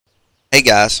Hey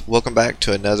guys, welcome back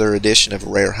to another edition of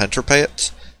Rare Hunter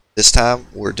Pets. This time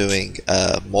we're doing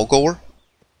Mulgore,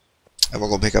 and we're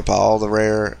going to pick up all the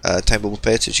rare tameable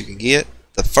pets that you can get.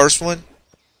 The first one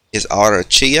is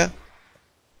Chia.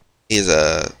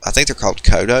 I think they're called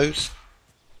Kodos.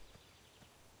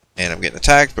 And I'm getting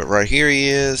attacked, but right here he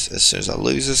is. As soon as I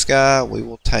lose this guy, we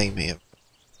will tame him.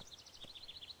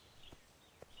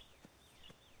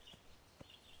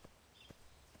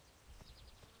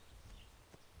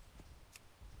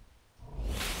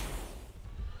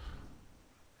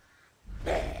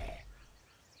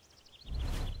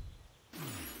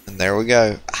 And there we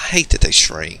go. I hate that they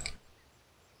shrink.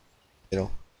 You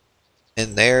know.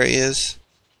 And there is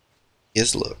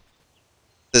look.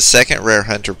 The second rare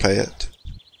hunter pet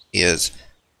is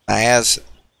Ache.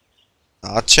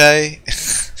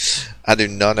 I do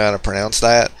not know how to pronounce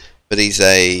that, but he's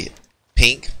a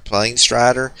pink plain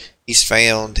strider. He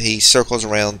circles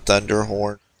around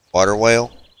Thunderhorn water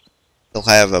whale. He'll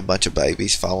have a bunch of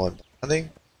babies following behind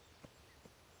him.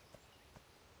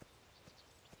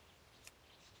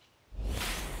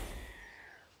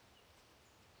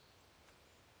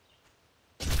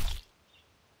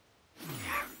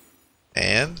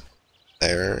 And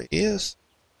there he is.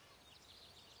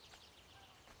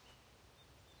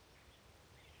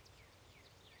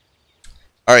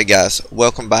 Alright guys,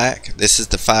 welcome back. This is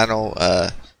the final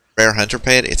rare hunter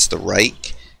pet. It's the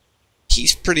Rake.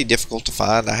 He's pretty difficult to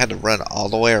find. I had to run all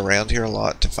the way around here a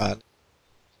lot to find him.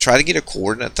 Try to get a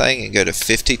coordinate thing and go to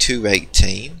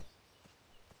 5218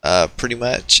 pretty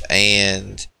much,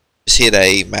 and just hit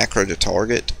a macro to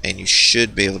target and you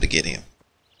should be able to get him.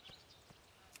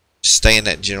 Just stay in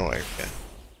that general area.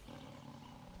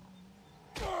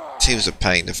 He was a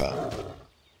pain to find.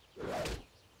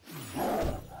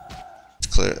 Let's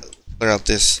clear out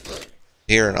this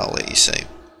here and I'll let you see him.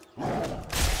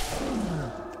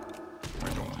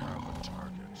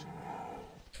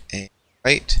 And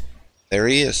right, there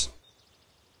he is.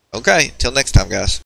 Okay, till next time guys.